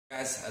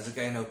Guys, as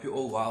again, hope you're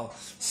all well.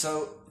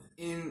 So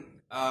in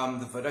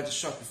the video I just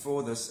shot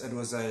before this, it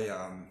was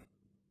a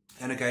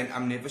and again,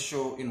 I'm never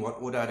sure in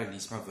what order I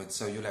release my vid,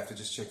 so you'll have to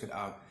just check it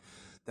out.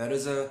 That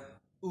is a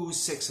ooh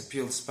sex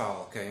appeal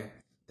spell, okay?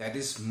 That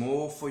is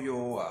more for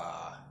your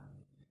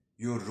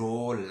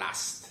raw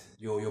lust,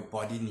 your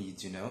body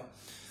needs, you know.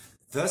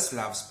 This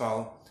love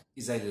spell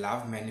is a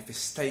love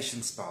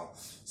manifestation spell.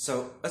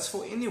 So it's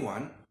for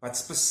anyone, but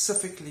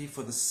specifically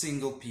for the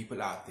single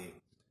people out there.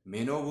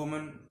 Men or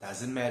women,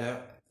 doesn't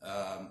matter.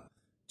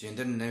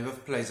 Gender never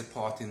plays a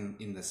part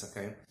in this,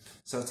 okay?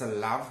 So it's a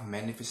love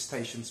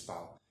manifestation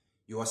spell.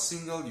 You are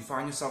single, you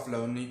find yourself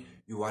lonely,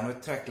 you want to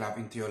attract love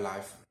into your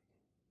life.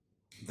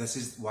 This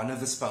is one of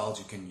the spells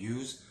you can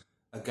use.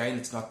 Again,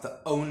 it's not the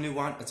only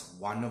one, it's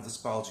one of the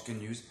spells you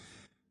can use.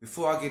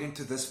 Before I get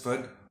into this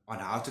vid on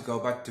how to go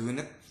about doing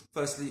it,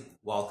 firstly,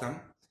 welcome.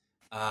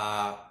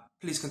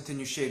 Please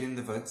continue sharing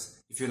the vids.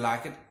 If you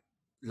like it,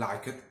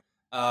 like it.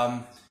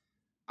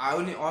 I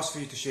only ask for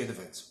you to share the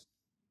vids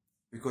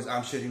because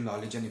I'm sharing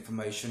knowledge and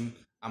information.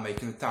 I'm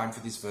making the time for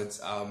these vids.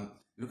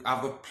 Look,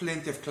 I've got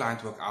plenty of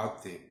client work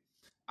out there.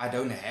 I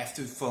don't have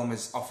to film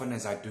as often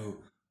as I do,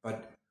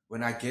 but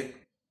when I get,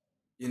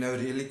 you know,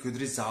 really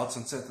good results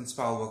on certain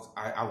spell work,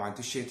 I want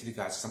to share to you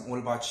guys. I'm all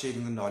about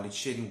sharing the knowledge,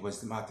 sharing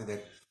wisdom out there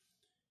that,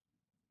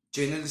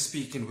 generally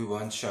speaking, we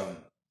weren't shown.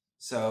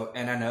 So,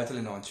 and I know it'll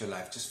enhance your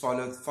life. Just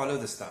follow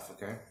the stuff,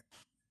 okay?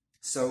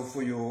 So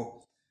for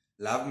your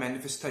love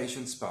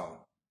manifestation spell,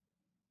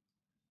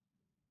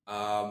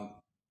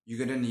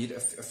 you're gonna need a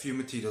few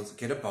materials.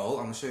 Get a bowl.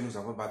 I'm gonna show you an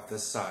example about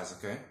this size,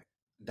 okay?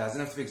 It doesn't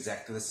have to be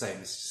exactly the same.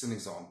 It's just an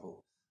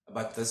example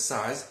about this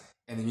size.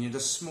 And then you need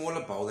a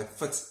smaller bowl that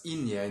fits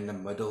in here in the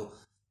middle,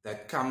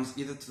 that comes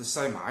either to the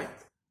same height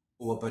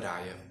or a bit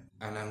higher.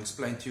 And I'll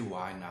explain to you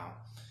why now.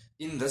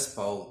 In this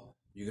bowl,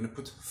 you're gonna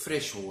put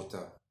fresh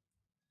water.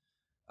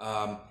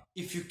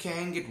 If you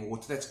can get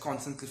water that's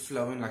constantly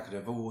flowing, like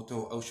river water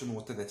or ocean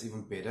water, that's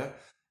even better,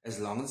 as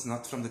long as it's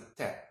not from the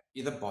tap,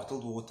 either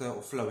bottled water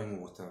or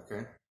flowing water,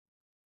 okay?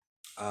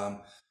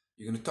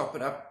 You're going to top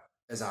it up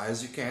as high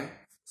as you can,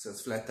 so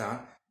it's flat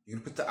down. You're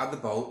going to put the other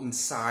bowl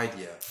inside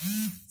here.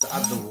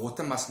 The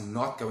water must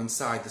not go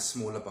inside the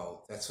smaller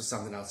bowl. That's for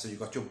something else. So you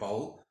got your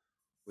bowl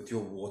with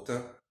your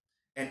water,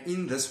 and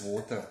in this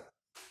water,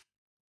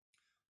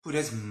 put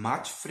as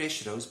much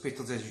fresh rose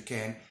petals as you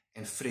can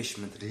and fresh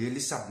mint. Really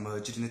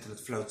submerge it in it till it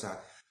floats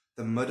out.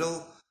 The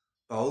middle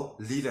bowl,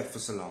 leave that for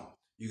so long.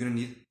 You're going to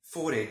need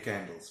 4 red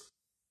candles.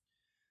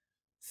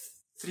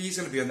 3 is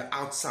going to be on the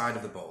outside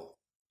of the bowl.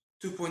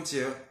 2 points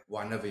here,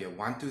 1 over here.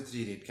 1, 2,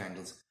 3 red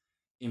candles.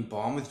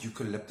 Embalm with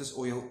eucalyptus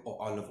oil or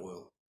olive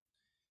oil.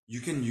 You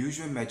can use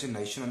your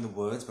imagination on the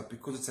words, but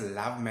because it's a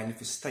love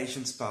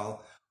manifestation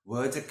spell,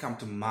 words that come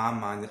to my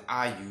mind that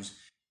I use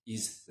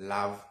is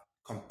love,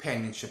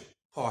 companionship,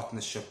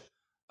 partnership,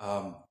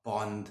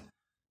 bond,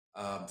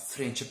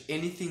 friendship,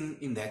 anything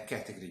in that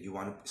category you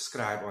want to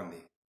scribe on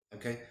there.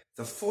 Okay,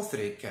 the 4th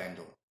red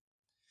candle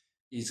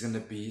is going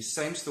to be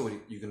same story.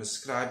 You're going to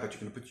scribe, but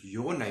you're going to put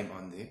your name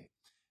on there.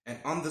 And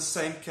on the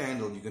same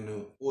candle, you're going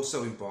to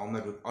also embalm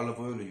it with olive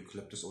oil or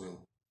eucalyptus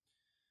oil.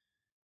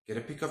 Get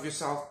a pic of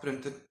yourself,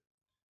 print it,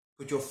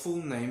 put your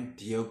full name,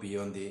 DOB,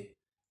 on there,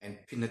 and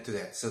pin it to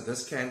that. So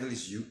this candle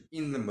is you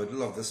in the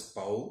middle of this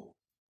bowl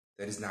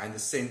that is now in the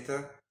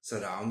center,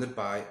 surrounded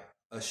by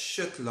a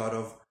shitload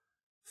of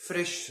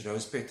fresh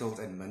rose petals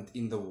and mint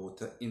in the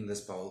water in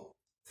this bowl.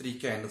 3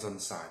 candles on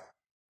the side.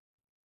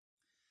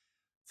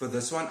 For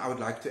this one, I would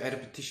like to add a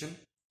petition.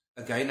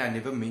 Again, I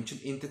never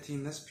mentioned entity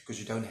in this because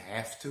you don't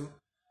have to.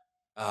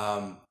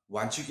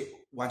 Once you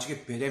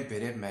get better and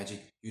better at magic,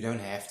 you don't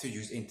have to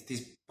use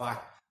entities,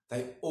 but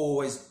they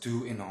always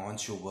do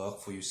enhance your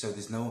work for you. So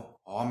there's no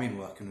harm in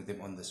working with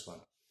them on this one.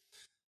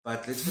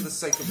 But let's, for the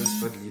sake of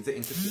this, but leave the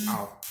entity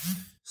out.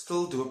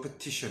 Still do a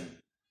petition.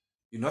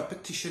 You're not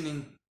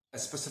petitioning a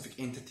specific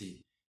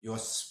entity. You're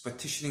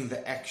petitioning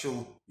the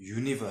actual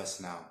universe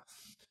now.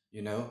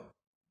 You know,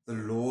 the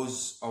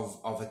laws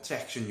of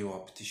attraction you are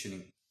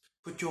petitioning.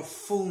 Put your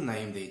full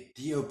name there,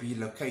 DOB,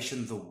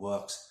 location, the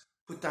works.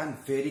 Put down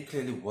very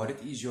clearly what it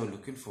is you're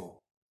looking for.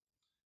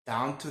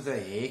 Down to the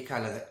hair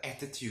color, the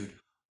attitude,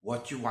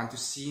 what you want to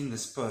see in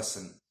this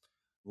person,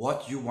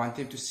 what you want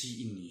them to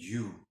see in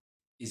you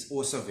is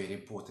also very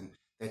important.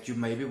 That you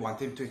maybe want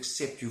them to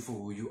accept you for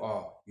who you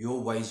are, your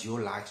ways,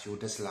 your likes, your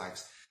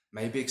dislikes.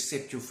 Maybe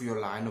accept you for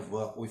your line of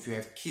work, or if you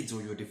have kids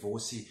or you're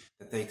divorcee,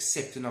 that they're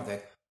accepting of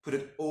that. Put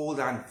it all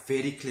down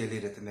very clearly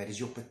written. That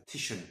is your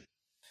petition.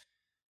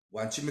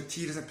 Once your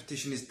materials and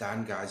petition is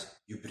done, guys,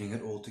 you bring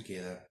it all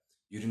together.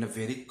 You're in a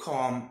very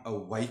calm,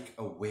 awake,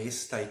 aware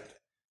state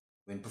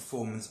when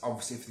performance.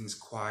 Obviously, everything's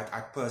quiet.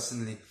 I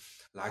personally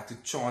like to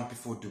chant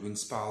before doing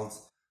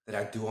spells that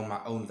I do on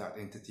my own, that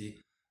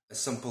entity. A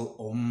simple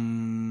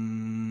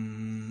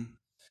Om.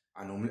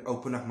 I normally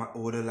open up my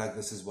order like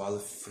this as well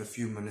for a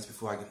few minutes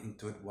before I get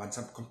into it. Once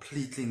I'm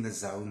completely in the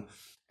zone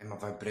and my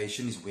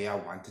vibration is where I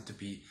want it to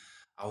be,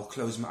 I'll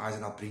close my eyes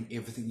and I'll bring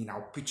everything in.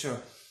 I'll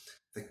picture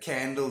the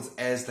candles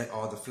as they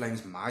are, the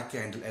flames, my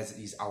candle as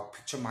it is. I'll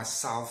picture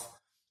myself.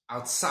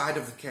 outside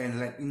of the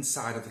candle and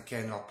inside of the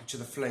candle. I'll picture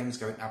the flames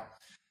going up,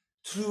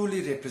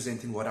 truly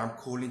representing what I'm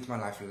calling into my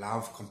life: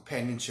 love,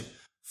 companionship,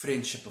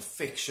 friendship,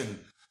 affection,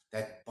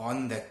 that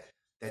bond,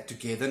 that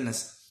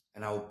togetherness.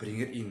 And I will bring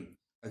it in.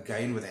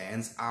 Again, with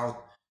hands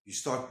out, you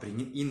start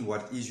bringing in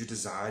what it is you're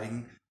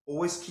desiring,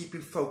 always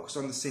keeping focus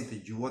on the center.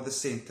 You are the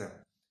center,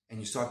 and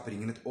you start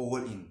bringing it all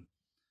in.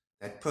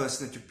 That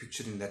person that you're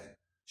picturing, that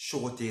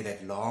short hair,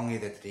 that long hair,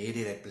 that red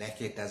hair, that black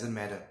hair, it doesn't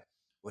matter.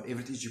 Whatever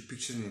it is you're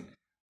picturing in,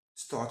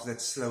 start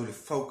that slowly,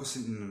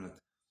 focusing in on it.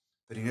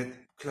 Bring it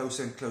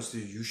closer and closer to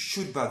you. You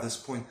should, by this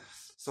point,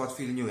 start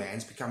feeling your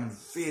hands becoming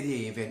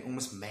very heavy and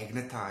almost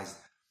magnetized.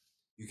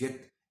 You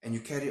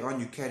carry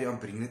on,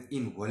 bringing it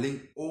in,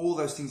 willing all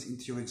those things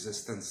into your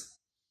existence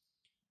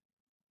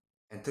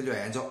until your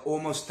hands are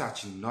almost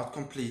touching, not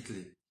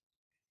completely.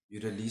 You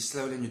release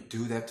slowly, and you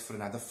do that for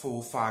another 4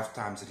 or 5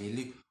 times,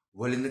 really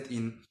willing it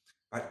in.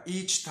 But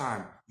each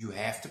time, you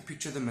have to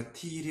picture the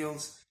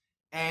materials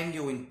and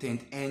your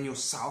intent and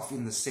yourself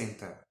in the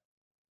center.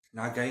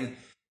 Now again,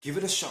 give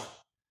it a shot.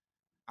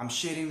 I'm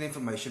sharing the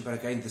information, but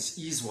again, this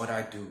is what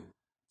I do.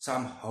 So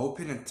I'm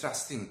hoping and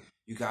trusting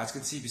you guys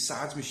can see,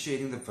 besides me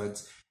sharing the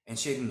vids and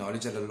sharing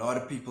knowledge that a lot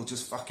of people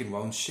just fucking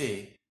won't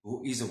share,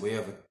 who is aware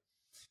of it,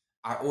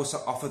 I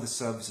also offer the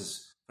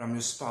services from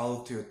your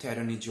spell to your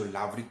tarot needs, your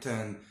love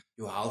return,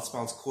 your health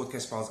spells, court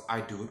case spells.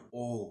 I do it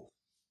all.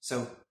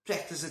 So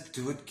practice it,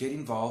 do it, get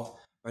involved.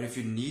 But if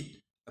you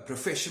need a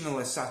professional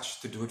as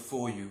such to do it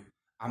for you,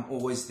 I'm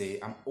always there.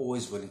 I'm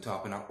always willing to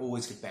help, and I'll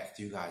always get back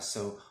to you guys.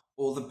 So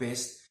all the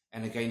best.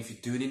 And again, if you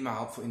do need my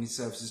help for any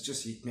services,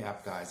 just hit me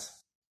up, guys.